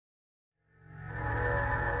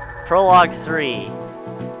Prologue 3.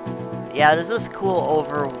 Yeah, there's this cool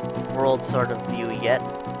overworld sort of view we get.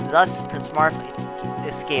 Thus, Prince Marth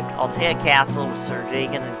escaped Altea Castle with Sir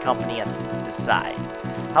Jagan and company at his side.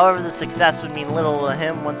 However, the success would mean little to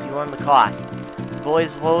him once he learned the cost. The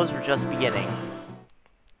boy's woes were just beginning.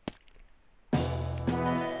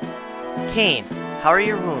 Cain, how are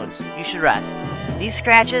your wounds? You should rest. These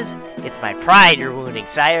scratches? It's my pride you're wounding,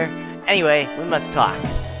 sire. Anyway, we must talk.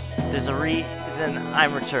 There's a reason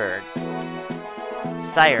I'm returned.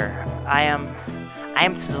 Sire, I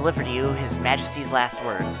am to deliver to you His Majesty's last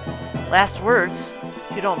words. Last words?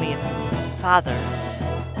 You don't mean... Father.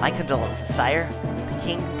 My condolences, sire. The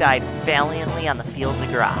king died valiantly on the fields of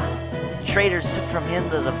Gra. The traitors took from him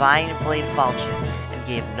the divine blade falchion, and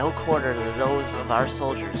gave no quarter to those of our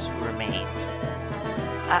soldiers who remained.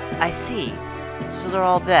 I see. So they're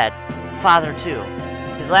all dead. Father, too.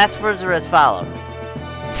 His last words are as follows.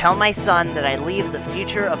 Tell my son that I leave the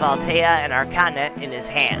future of Altea and our continent in his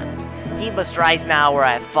hands. He must rise now where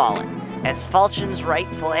I have fallen. As Falchion's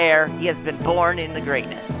rightful heir, he has been born into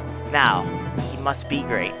greatness. Now, he must be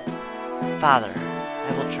great. Father,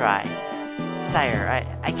 I will try. Sire,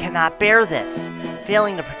 I cannot bear this.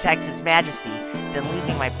 Failing to protect His Majesty, then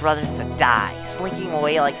leaving my brothers to die, slinking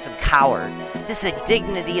away like some coward. This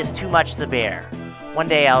indignity is too much to bear. One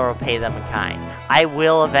day I'll repay them in kind. I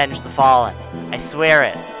will avenge the fallen. I swear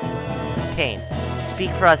it. Cain,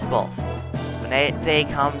 speak for us both. When that day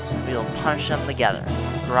comes, we will punish them together.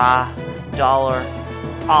 Gra, Dollar,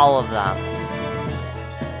 all of them.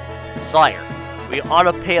 Sire, we ought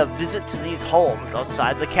to pay a visit to these homes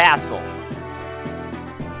outside the castle.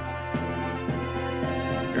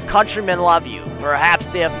 Your countrymen love you. Perhaps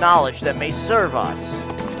they have knowledge that may serve us.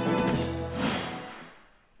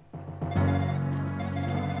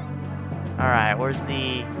 Alright, where's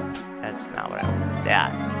the... That's not what I want.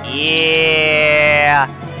 That. Yeah!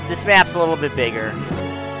 This map's a little bit bigger.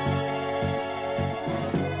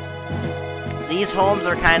 These homes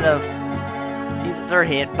are kind of... They're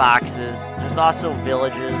hit boxes. There's also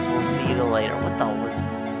villages. We'll see you later. What the hell was...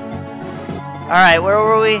 Alright, where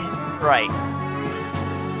were we? Right.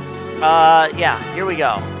 Yeah, here we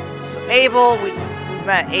go. So Abel, we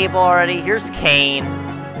met Abel already. Here's Cain.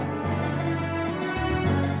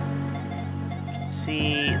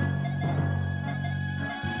 See,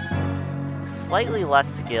 slightly less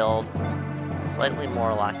skilled, slightly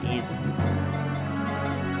more lucky. He's a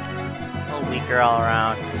little weaker all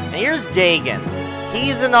around. And here's Jagan.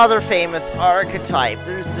 He's another famous archetype.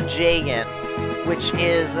 There's the Jagan, which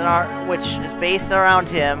is based around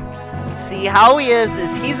him. See, how he is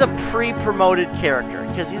he's a pre-promoted character,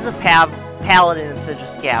 because he's a paladin instead of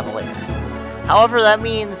just cavalier. However, that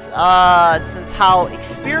means, since how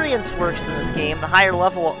experience works in this game, the higher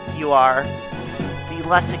level you are, the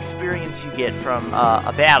less experience you get from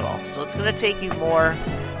a battle. So it's going to take you more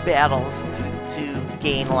battles to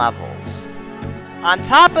gain levels. On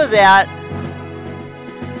top of that,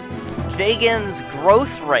 Jagan's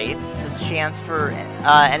growth rates, his chance for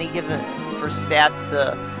for stats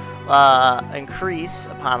to increase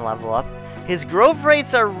upon level up, his growth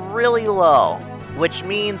rates are really low, which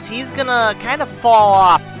means he's gonna kind of fall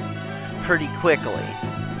off pretty quickly.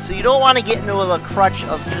 So you don't want to get into the crutch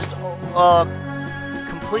of just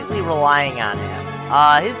completely relying on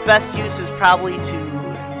him. His best use is probably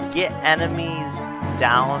to get enemies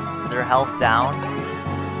down, their health down,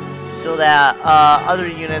 so that other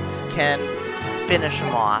units can finish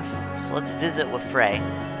them off. So let's visit with Frey.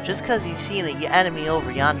 Just because you've seen an enemy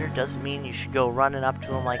over yonder doesn't mean you should go running up to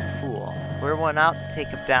him like a fool. Lure one out, take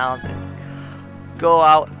him down, then go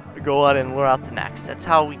out and lure out the next. That's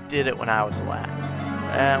how we did it when I was a lad.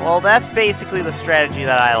 Well, that's basically the strategy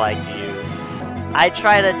that I like to use. I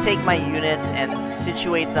try to take my units and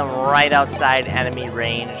situate them right outside enemy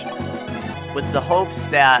range, with the hopes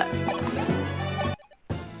that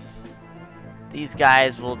these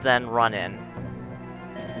guys will then run in.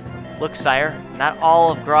 Look, sire, not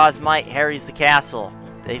all of Gra's might harries the castle.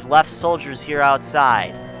 They've left soldiers here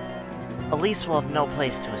outside. At least we'll have no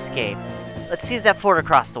place to escape. Let's seize that fort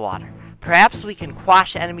across the water. Perhaps we can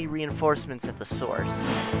quash enemy reinforcements at the source.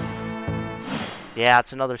 Yeah,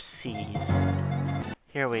 it's another seize.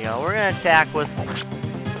 Here we go. We're gonna attack with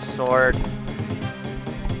the sword.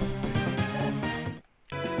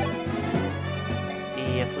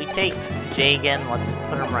 See, if we take Jagan, let's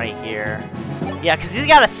put him right here. Yeah, because he's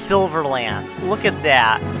got a silver lance. Look at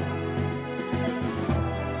that.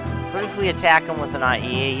 What if we attack him with an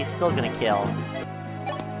IE? He's still gonna kill.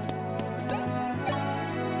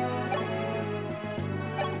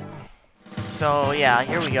 So yeah,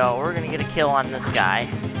 here we go. We're gonna get a kill on this guy.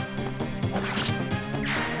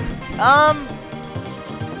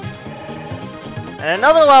 And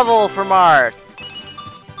another level for Marth!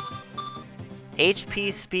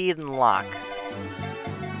 HP, speed, and luck.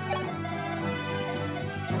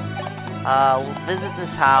 We'll visit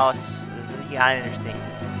this house. Yeah, I understand.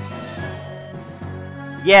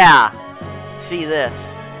 Yeah! See this.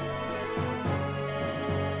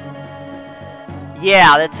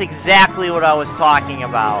 Yeah, that's exactly what I was talking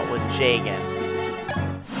about with Jagan.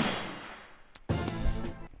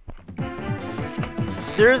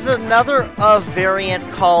 There's another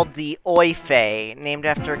variant called the Oife, named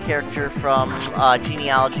after a character from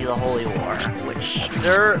Genealogy of the Holy War, which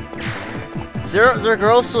their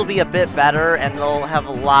growths will be a bit better, and they'll have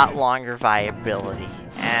a lot longer viability.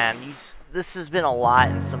 And this has been a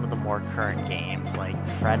lot in some of the more current games, like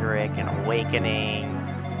Frederick in Awakening,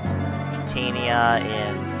 Titania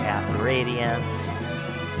in Path of Radiance.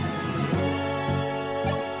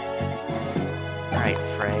 Alright,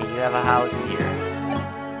 Frey, you have a house here.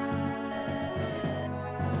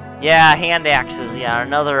 Yeah, hand axes, yeah,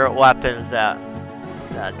 another weapon that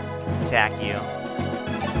attack you.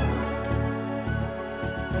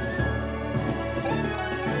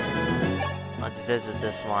 Let's visit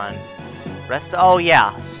this one. Rest, oh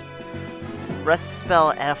yeah. Rest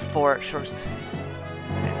spell at a fort, short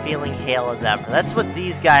feeling hail as ever. That's what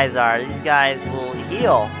these guys are. These guys will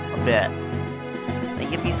heal a bit. They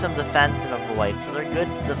give you some defense and avoid, so they're good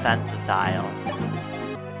defensive tiles.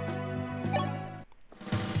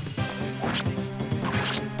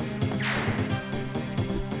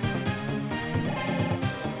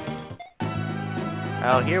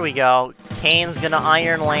 Oh, here we go. Kane's gonna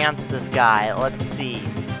Iron Lance this guy. Let's see.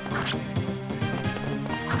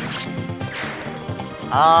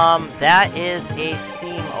 That is a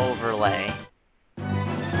Steam overlay.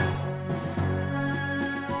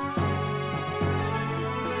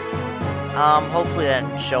 Hopefully that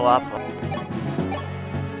didn't show up.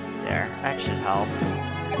 There, that should help.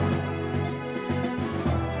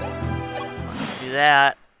 Let's do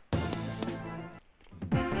that.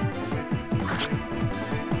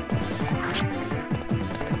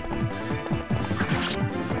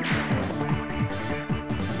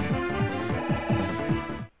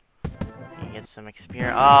 Some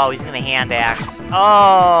experience. Oh, he's gonna hand axe.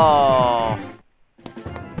 Oh!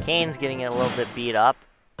 Kane's getting a little bit beat up.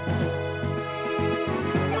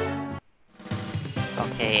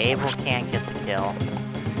 Okay, Abel can't get the kill.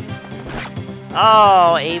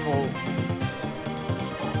 Oh, Abel.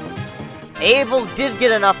 Abel did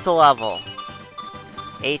get enough to level.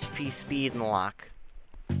 HP, speed, and luck.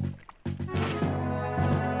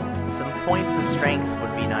 Some points of strength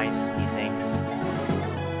would be nice, he thinks.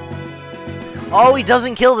 Oh, he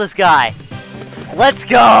doesn't kill this guy! Let's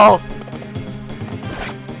go!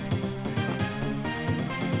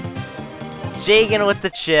 Jagan with the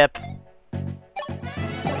chip.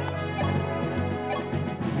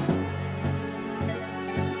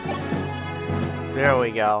 There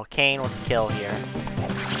we go. Kane with the kill here.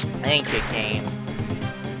 Thank you, Kane.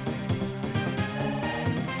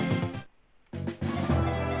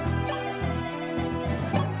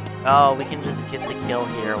 Oh, we can just get the kill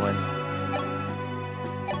here with...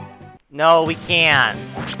 No, we can't.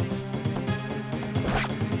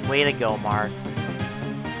 Way to go, Marth.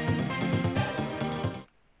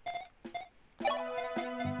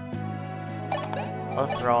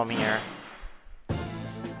 Let's throw him here.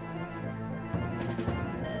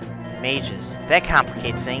 Mages. That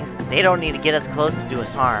complicates things. They don't need to get us close to do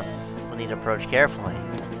us harm. We'll need to approach carefully.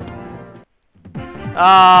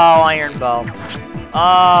 Oh, Iron Bow.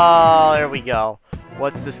 Oh, there we go.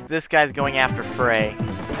 What's this? This guy's going after Frey.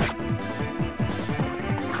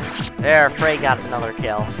 There, Frey got another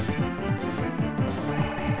kill.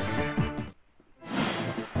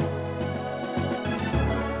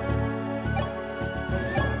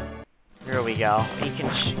 Here we go. He can.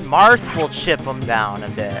 Marth will chip him down a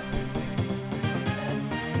bit.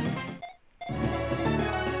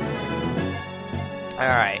 All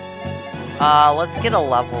right. Let's get a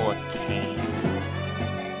level with Kane.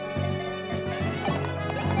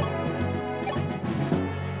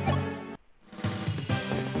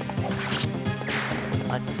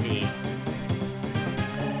 Let's see.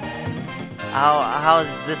 How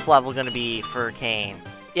is this level gonna be for Kane?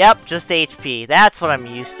 Yep, just HP. That's what I'm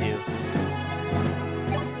used to.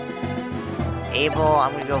 Abel,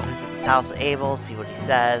 I'm gonna go visit this house with Abel, see what he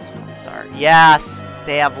says. Sorry. Yes,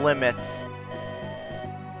 they have limits.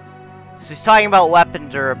 So he's talking about weapon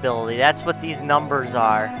durability. That's what these numbers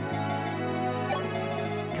are.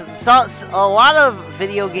 Because a lot of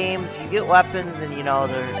video games, you get weapons, and you know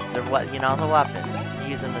they're what, you know, the weapons.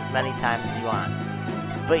 You use them as many times as you want.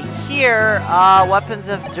 But here, weapons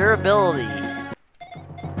have durability.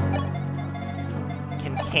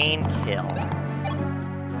 Cain kill.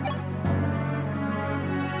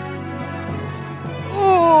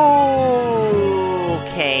 Ooh,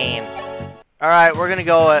 Cain. Alright, we're gonna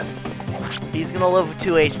go with... He's gonna live with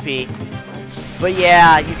 2 HP. But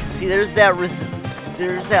yeah, you can see there's that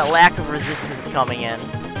lack of resistance coming in.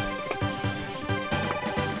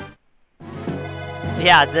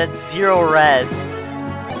 Yeah, that's 0 res.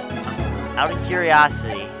 Out of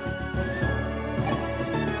curiosity.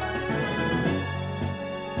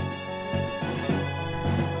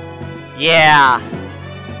 Yeah!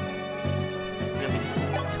 It's gonna be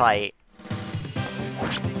tight.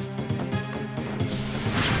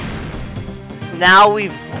 Now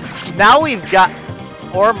we've got...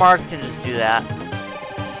 Or Marth can just do that.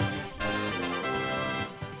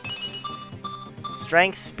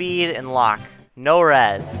 Strength, speed, and lock. No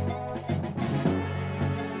res.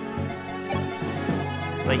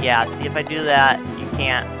 But yeah, see if I do that, you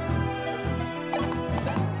can't.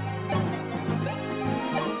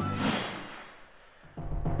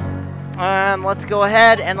 Let's go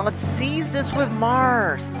ahead and let's seize this with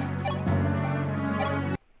Marth.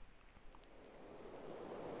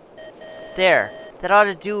 There. That ought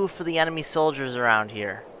to do for the enemy soldiers around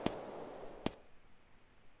here.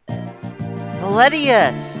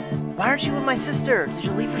 Meletius! Why aren't you with my sister? Did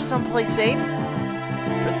you leave her someplace safe?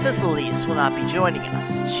 Princess Elise will not be joining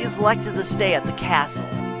us. She is elected to stay at the castle.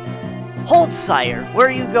 Hold, sire! Where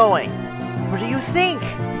are you going? What do you think?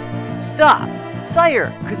 Stop!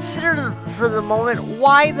 Sire, consider for the moment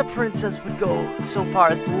why the princess would go so far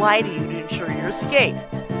as to lie to you to ensure your escape.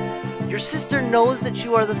 Your sister knows that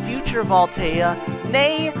you are the future of Altea,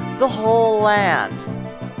 nay, the whole land.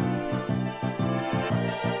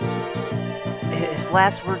 His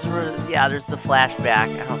last words were, yeah, there's the flashback.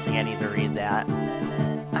 I don't think I need to read that.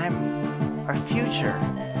 I'm our future.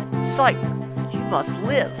 Sire, you must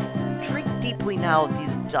live. Drink deeply now of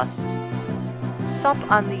these injustices. Sup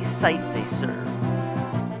on these sights they serve.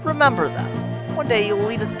 Remember them. One day you will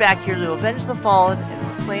lead us back here to avenge the fallen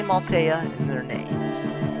and reclaim Altea in their names.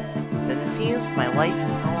 Then it seems my life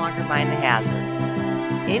is no longer mine to hazard.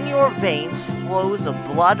 In your veins flows the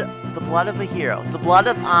blood of a hero, the blood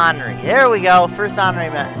of Henri. There we go, first Henri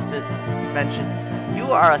mentioned.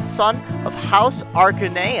 You are a son of House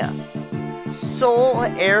Arcanea, sole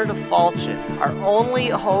heir to Falchion, our only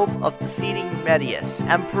hope of defeating Medius,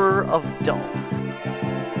 Emperor of Dome.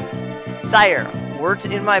 Sire, were it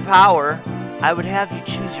in my power, I would have you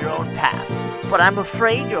choose your own path, but I'm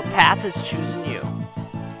afraid your path has chosen you.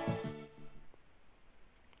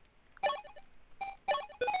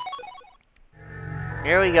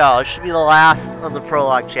 Here we go. It should be the last of the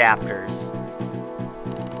prologue chapters.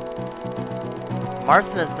 Marth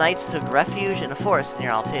and his knights took refuge in a forest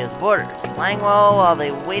near Altea's borders, lying low while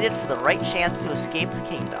they waited for the right chance to escape the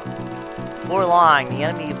kingdom. Before long, the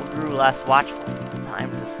enemy grew less watchful. The time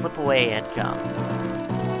to slip away had come.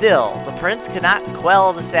 Still, the prince could not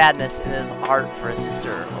quell the sadness in his heart for his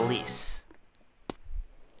sister, Elise.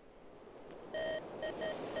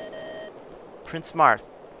 Prince Marth.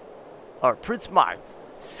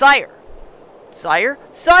 Sire! Sire?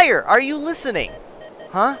 Sire! Are you listening?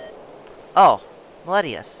 Huh? Oh,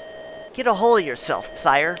 Meletius. Get a hold of yourself,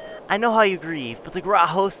 sire. I know how you grieve, but the Gra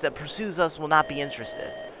host that pursues us will not be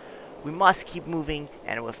interested. We must keep moving,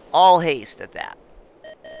 and with all haste at that.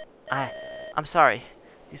 I'm sorry.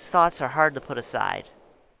 These thoughts are hard to put aside.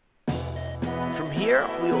 From here,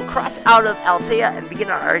 we will cross out of Altea and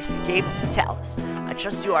begin our escape to Talus. I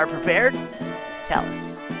trust you are prepared?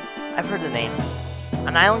 Talus. I've heard the name.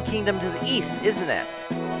 An island kingdom to the east, isn't it?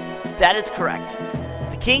 That is correct.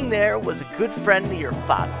 The king there was a good friend to your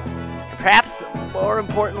father. And perhaps, more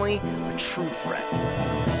importantly, a true friend.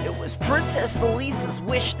 It was Princess Elise's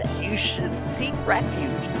wish that you should seek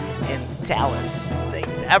refuge in Talus if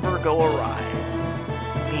things ever go awry.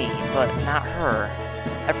 Me, but not her.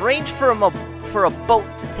 I've arranged for a boat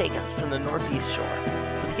to take us from the northeast shore.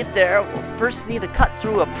 But to get there, we'll first need to cut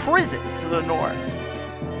through a prison to the north.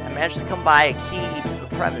 I managed to come by a key to the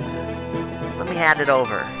premises. Let me hand it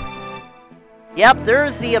over. Yep,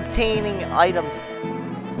 there's the obtaining items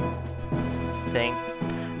thing.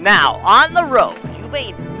 Now, on the road, you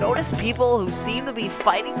may notice people who seem to be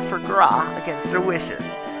fighting for Gra against their wishes.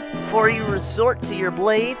 Before you resort to your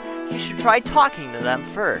blade, you should try talking to them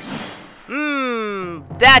first.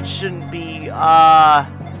 That shouldn't be,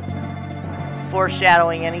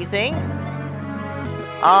 foreshadowing anything.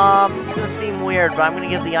 It's gonna seem weird, but I'm gonna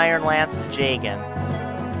give the Iron Lance to Jagan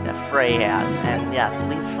that Frey has. And yes,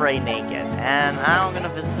 leave Frey naked. And I'm gonna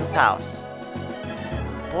visit this house.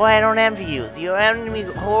 Boy, I don't envy you. The enemy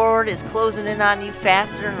horde is closing in on you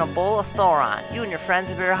faster than a bowl of Thoron. You and your friends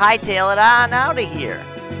had better hightail it on out of here.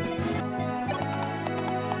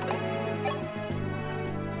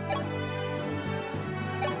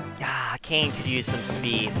 Cain could use some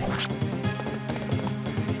speed.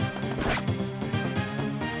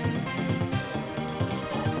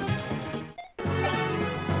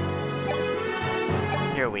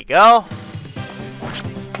 Here we go.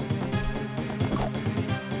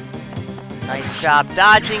 Nice job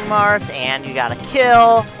dodging, Marth, and you got a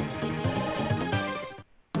kill.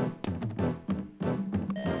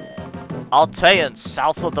 Alteans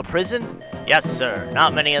south of the prison? Yes, sir.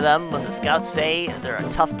 Not many of them, but the scouts say they're a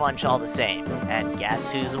tough bunch all the same. And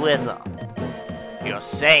guess who's with them? You're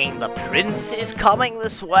saying the prince is coming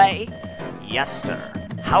this way? Yes, sir.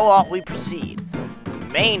 How ought we proceed? The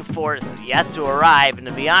main force has to arrive, and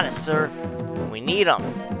to be honest, sir, we need them.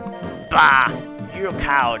 Bah! You're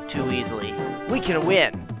cowed too easily. We can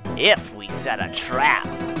win, if we set a trap.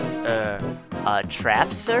 A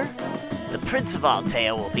trap, sir? The Prince of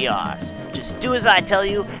Altea will be ours. Just do as I tell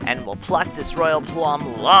you, and we'll pluck this royal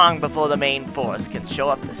plum long before the main force can show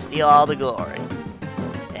up to steal all the glory.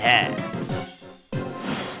 Yeah.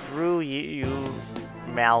 Screw you,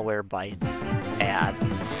 malware bites ad.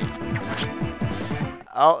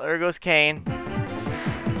 Oh, there goes Cain.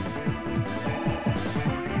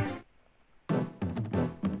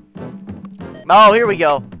 Oh, here we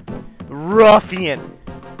go. Ruffian.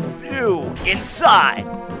 You, inside.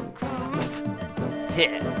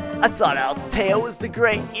 I thought Altea was the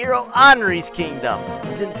great hero Henri's kingdom.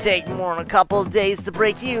 Didn't take more than a couple of days to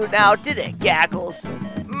break you now, did it, Gaggles?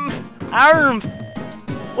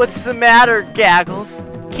 What's the matter, Gaggles?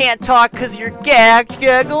 Can't talk 'cause you're gagged,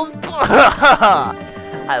 Gaggles?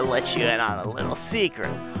 I let you in on a little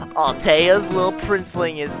secret. Altea's little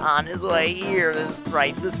princeling is on his way here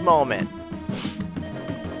right this moment.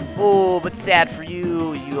 Oh, but sad for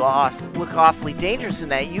you, you look awfully dangerous in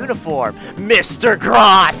that uniform, Mr.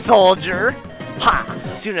 Graw Soldier! Ha!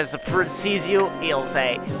 As soon as the prince sees you, he'll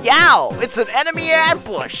say, Yow! It's an enemy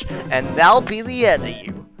ambush! And that'll be the end of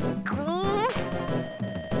you.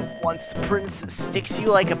 Once the prince sticks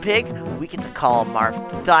you like a pig, we get to call him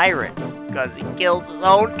Marth the Tyrant, because he kills his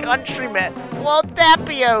own countrymen. Won't that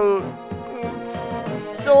be out?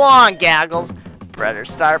 So long, Gaggles. Better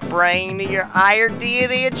start praying to your higher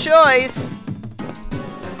deity of choice.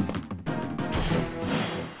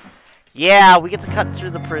 Yeah, we get to cut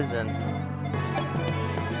through the prison.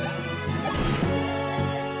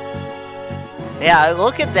 Yeah,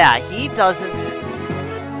 look at that. He doesn't...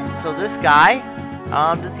 So this guy,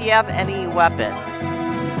 does he have any weapons?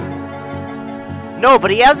 No,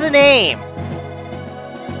 but he has a name.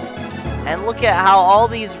 And look at how all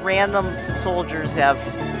these random soldiers have...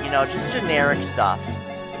 just generic stuff.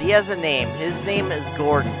 He has a name. His name is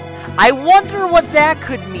Gordin. I wonder what that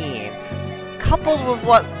could mean, coupled with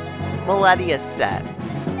what Miletius said.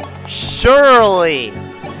 Surely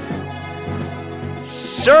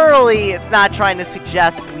it's not trying to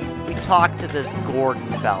suggest we talk to this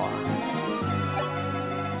Gordin fella.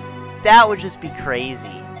 That would just be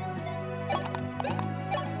crazy.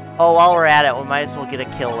 Oh, while we're at it, we might as well get a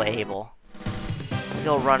kill with Abel.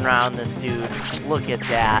 He'll run around this dude. Look at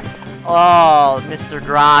that. Oh, Mr.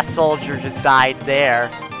 Graw Soldier just died there.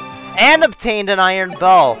 And obtained an iron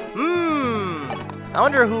bow. I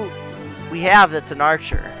wonder who we have that's an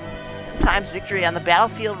archer. Sometimes victory on the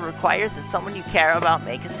battlefield requires that someone you care about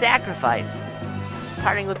make a sacrifice.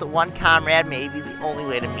 Parting with the one comrade may be the only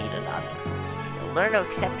way to meet another. You'll learn to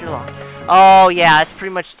accept your lot. Oh, yeah, it's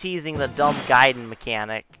pretty much teasing the dumb Gaiden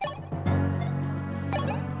mechanic.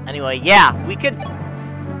 Anyway, yeah, we could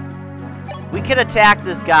attack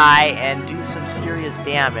this guy and do some serious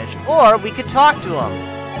damage, or we could talk to him.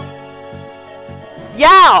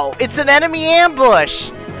 Yow! It's an enemy ambush!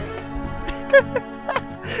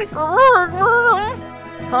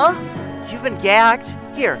 Huh? You've been gagged?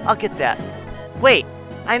 Here, I'll get that. Wait,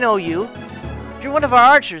 I know you. You're one of our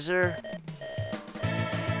archers, or...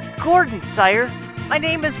 Gordin, sire. My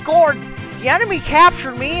name is Gordin. The enemy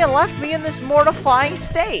captured me and left me in this mortifying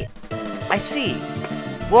state. I see.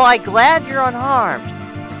 Well, I'm glad you're unharmed,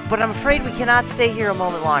 but I'm afraid we cannot stay here a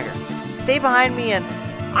moment longer. Stay behind me and...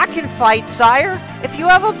 I can fight, sire! If you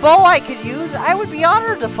have a bow I could use, I would be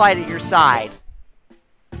honored to fight at your side.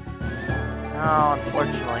 Oh,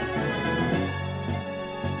 unfortunately.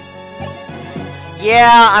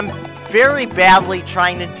 Yeah, I'm very badly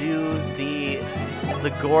trying to do the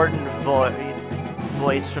Gordin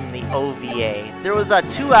voice from the OVA. There was a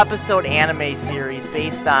 2-episode anime series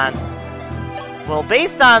based on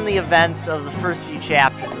the events of the first few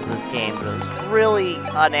chapters of this game, but it was really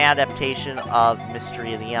an adaptation of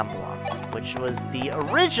Mystery of the Emblem, which was the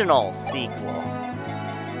original sequel.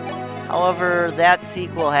 However, that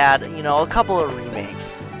sequel had, a couple of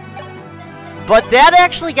remakes. But that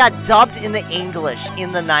actually got dubbed into English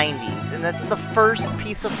in the 90s. Yes, and that's the first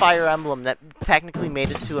piece of Fire Emblem that technically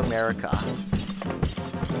made it to America.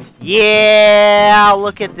 Yeah,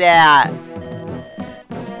 look at that.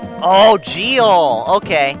 Oh, Geo.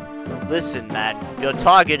 Okay. Listen, man. Your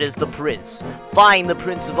target is the prince. Find the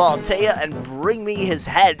Prince of Altea and bring me his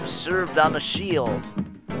head served on a shield.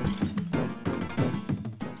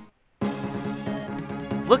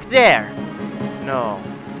 Look there. No.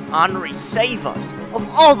 Henri, save us. Of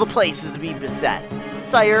all the places to be beset.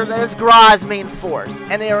 Sire, that is Gra's main force,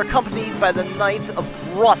 and they are accompanied by the Knights of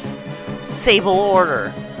Grus Sable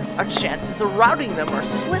Order. Our chances of routing them are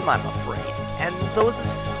slim, I'm afraid, and those of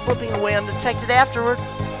slipping away undetected afterward,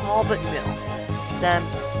 all but nil. Then,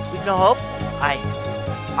 we've no hope?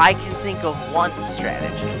 I can think of one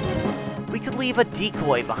strategy. We could leave a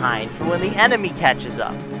decoy behind for when the enemy catches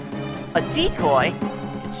up. A decoy?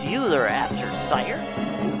 It's you they're after, sire.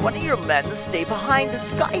 One of your men to stay behind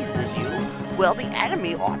disguised as you. Well, the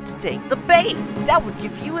enemy ought to take the bait. That would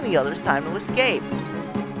give you and the others time to escape.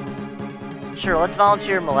 Sure, let's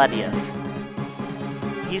volunteer Meletius.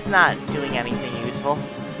 He's not doing anything useful.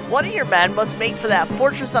 One of your men must make for that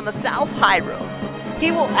fortress on the South High Road.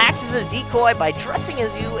 He will act as a decoy by dressing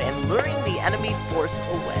as you and luring the enemy force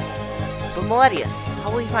away. But Meletius,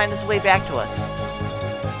 how will he find his way back to us?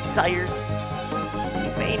 Sire, he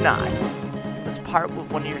may not. You must part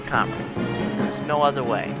with one of your comrades. There is no other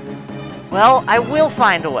way. Well, I will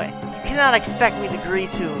find a way. You cannot expect me to agree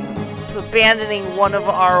to abandoning one of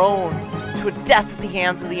our own to a death at the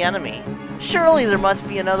hands of the enemy. Surely there must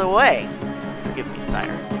be another way. Forgive me,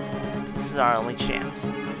 sire. This is our only chance.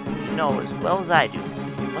 You know as well as I do,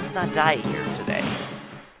 we must not die here today.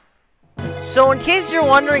 So in case you're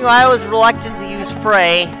wondering why I was reluctant to use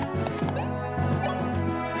Frey,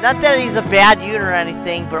 it's not that he's a bad unit or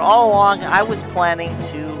anything, but all along I was planning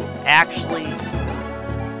to actually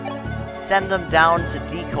send them down to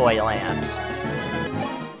Decoy Land.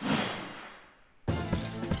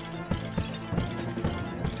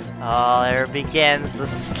 Oh, there begins the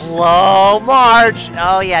slow march!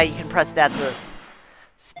 Oh yeah, you can press that to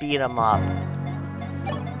speed them up.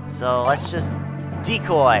 So let's just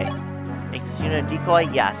decoy. Make this unit a decoy?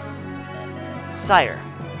 Yes. Sire,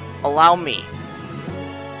 allow me.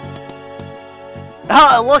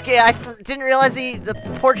 Oh, look, I didn't realize the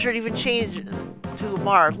portrait even changes to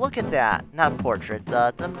Mars. Look at that. Not portrait,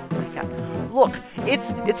 look,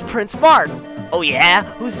 it's Prince Mars. Oh yeah?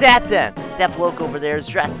 Who's that then? That bloke over there is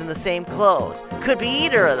dressed in the same clothes. Could be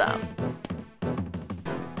either of them.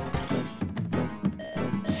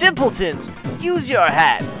 Simpletons! Use your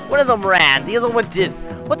head! One of them ran, the other one didn't.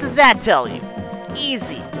 What does that tell you?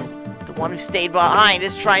 Easy. The one who stayed behind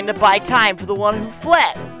is trying to buy time for the one who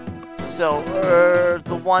fled. So,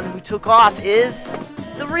 the one who took off is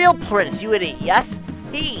the real prince, you idiot, yes?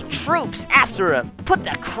 He, troops, after him! Put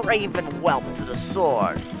the craven whelp to the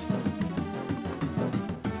sword!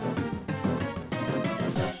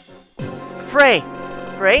 Frey!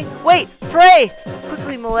 Frey? Wait! Frey!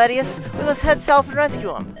 Quickly, Meletius! We must head south and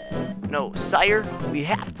rescue him! No, sire, we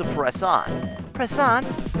have to press on. Press on?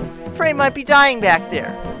 Frey might be dying back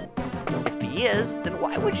there. If he is, then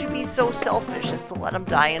why would you be so selfish as to let him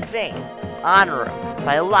die in vain? Honor him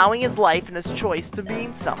by allowing his life and his choice to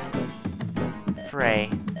mean something. Frey.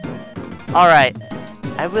 Alright,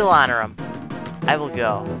 I will honor him. I will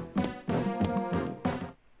go.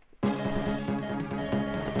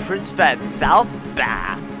 The prince fed south?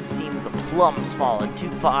 Bah! Seems the plum's fallen too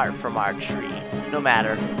far from our tree. No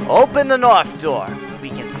matter. Open the north door. We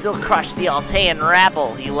can still crush the Altean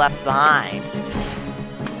rabble he left behind.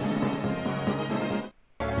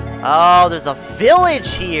 Oh, there's a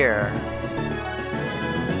village here!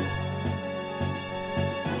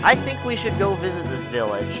 I think we should go visit this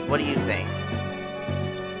village. What do you think?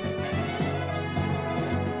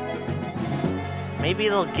 Maybe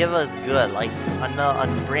they'll give us good, like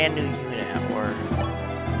a brand new unit, or...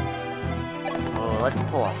 Oh, let's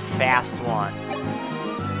pull a fast one.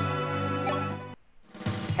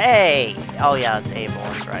 Hey! Oh yeah, it's Abel,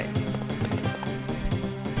 that's right.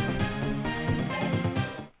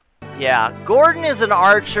 Yeah, Gordin is an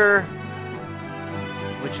archer,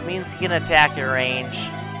 which means he can attack at range.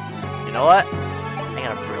 You know what? I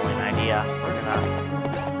got a brilliant idea. We're gonna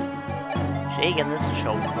shake in this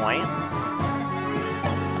choke point.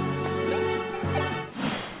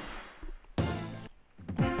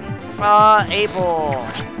 Abel.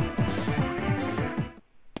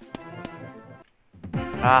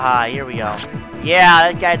 Haha, here we go.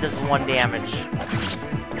 Yeah, that guy does 1 damage.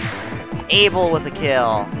 Abel with a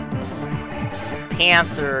kill.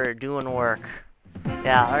 Panther doing work.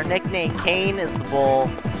 Yeah, our nickname, Cain is the bull,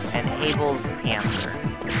 and Abel's the panther.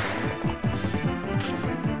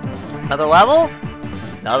 Another level?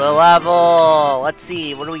 Another level! Let's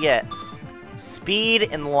see, what do we get? Speed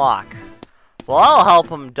and luck. Well, I'll help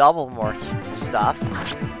him double more stuff.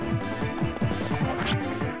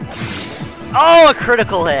 Oh, a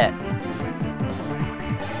critical hit!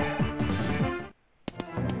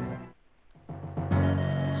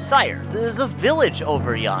 Sire, there's a village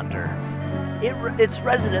over yonder. Its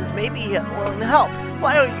residents may be willing to help.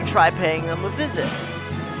 Why don't you try paying them a visit?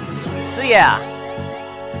 So yeah,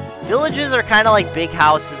 villages are kind of like big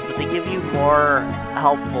houses, but they give you more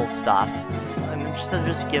helpful stuff. Instead of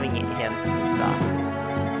just giving you hints and stuff.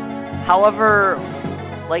 However,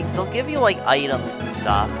 like, they'll give you like items and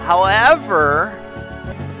stuff. However,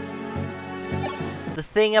 the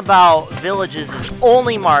thing about villages is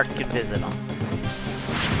only Marth can visit them.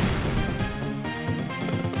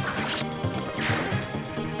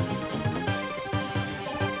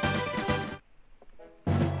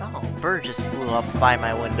 Bird just flew up by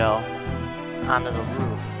my window onto the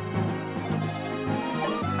roof.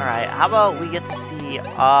 Alright, how about we get to see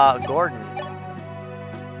Gordon?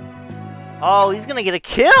 Oh, he's gonna get a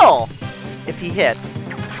kill if he hits.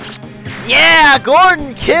 Yeah,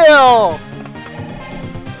 Gordon kill!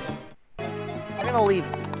 We're gonna leave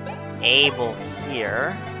Abel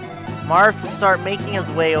here. Marth will start making his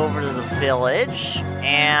way over to the village,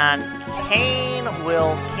 and Cain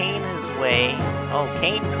will cane his way. Oh,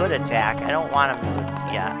 Cain could attack. I don't want him to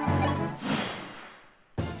yet.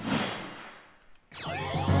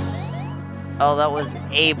 Oh, that was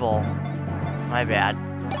Abel. My bad.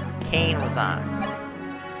 Cain was on.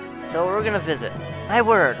 So we're gonna visit. My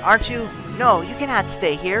word, aren't you? No, you cannot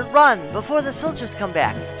stay here. Run, before the soldiers come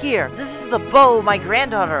back. Here, this is the bow my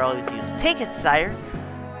granddaughter always used. Take it, sire.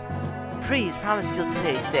 Please, promise you'll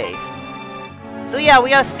stay safe. So yeah, we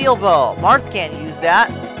got a steel bow. Marth can't use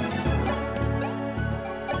that.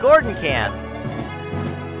 Gordon can.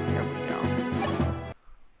 Here we go.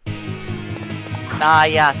 Ah,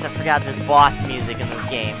 yes, I forgot there's boss music in this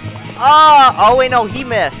game. Oh wait, no, he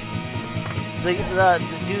missed. The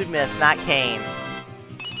dude missed, not Cain.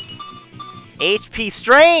 HP,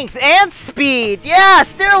 strength, and speed!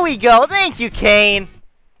 Yes, there we go! Thank you, Cain!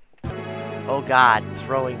 Oh god,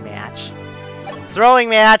 throwing match. Throwing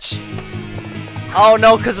match! Oh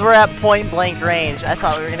no, because we're at point blank range. I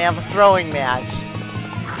thought we were going to have a throwing match.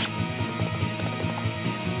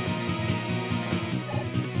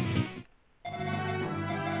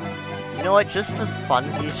 You know what, just for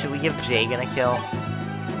funsies, should we give Jagan a kill?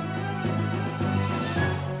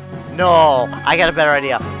 No, I got a better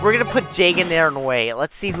idea. We're going to put Jagan there and wait.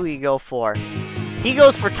 Let's see who we go for. He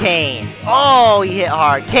goes for Cain. Oh, he hit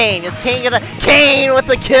hard. Cain, is Cain gonna... Cain with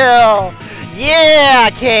the kill!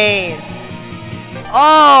 Yeah, Cain!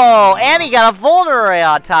 Oh, and he got a vulnerary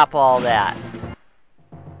on top of all that.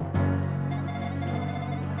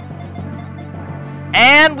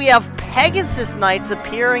 And we have Pegasus Knights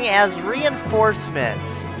appearing as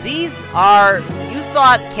reinforcements. These are... You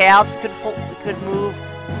thought calves could move?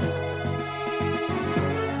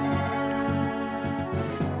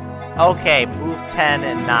 Okay, move 10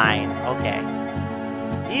 and 9. Okay.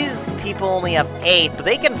 These people only have 8, but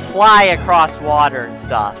they can fly across water and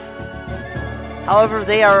stuff. However,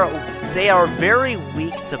 they are very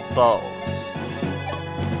weak to bows.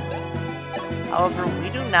 However, we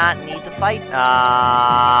do not need to fight.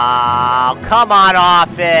 Oh, come on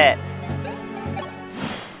off it!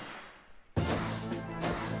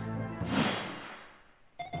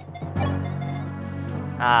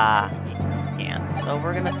 So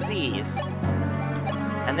we're gonna seize.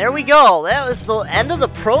 And there we go! That was the end of the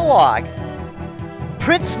prologue.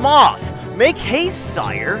 Prince Moth, make haste,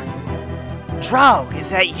 sire! Draug, is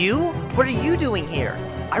that you? What are you doing here?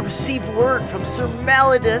 I received word from Sir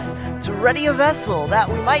Malladus to ready a vessel that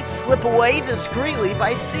we might slip away discreetly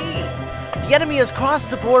by sea. The enemy has crossed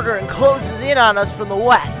the border and closes in on us from the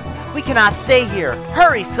west. We cannot stay here.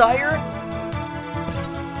 Hurry, sire!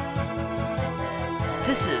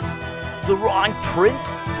 This is the wrong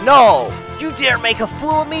prince? No! You dare make a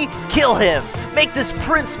fool of me? Kill him! Make this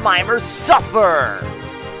prince mimer suffer!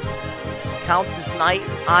 Countess Knight,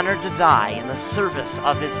 honored to die in the service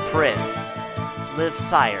of his prince. Live,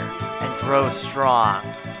 sire, and grow strong.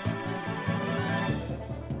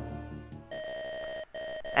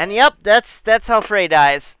 And yep, that's how Frey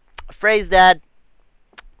dies. Frey's dead.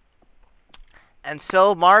 And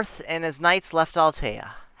so Marth and his knights left Altea,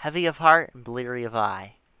 heavy of heart and bleary of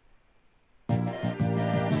eye.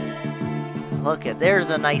 Look at, there's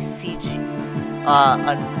a nice CG,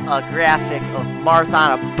 a graphic of Marth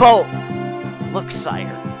on a boat. Look,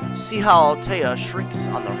 sire, see how Altea shrinks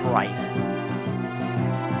on the horizon.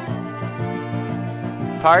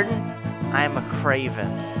 Pardon? I am a craven.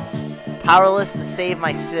 powerless to save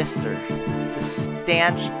my sister, to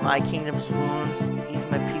stanch my kingdom's wounds, to ease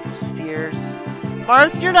my people's fears.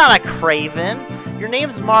 Marth, you're not a craven. Your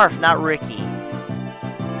name's Marth, not Ricky.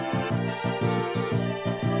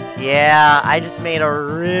 Yeah, I just made a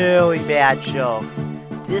really bad joke.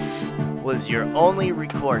 This was your only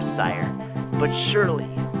recourse, sire. But surely,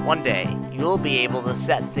 one day, you'll be able to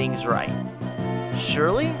set things right.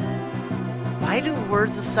 Surely? Why do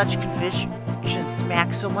words of such conviction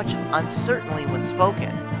smack so much of uncertainty when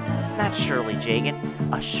spoken? Not surely, Jagan.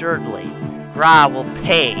 Assuredly. Gra will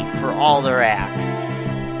pay for all their acts.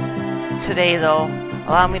 Today, though,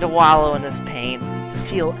 allow me to wallow in this pain, to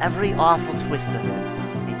feel every awful twist of it.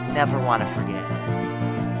 I never want to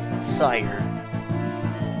forget. Sire.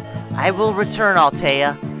 I will return,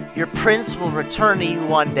 Altea. Your prince will return to you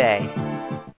one day.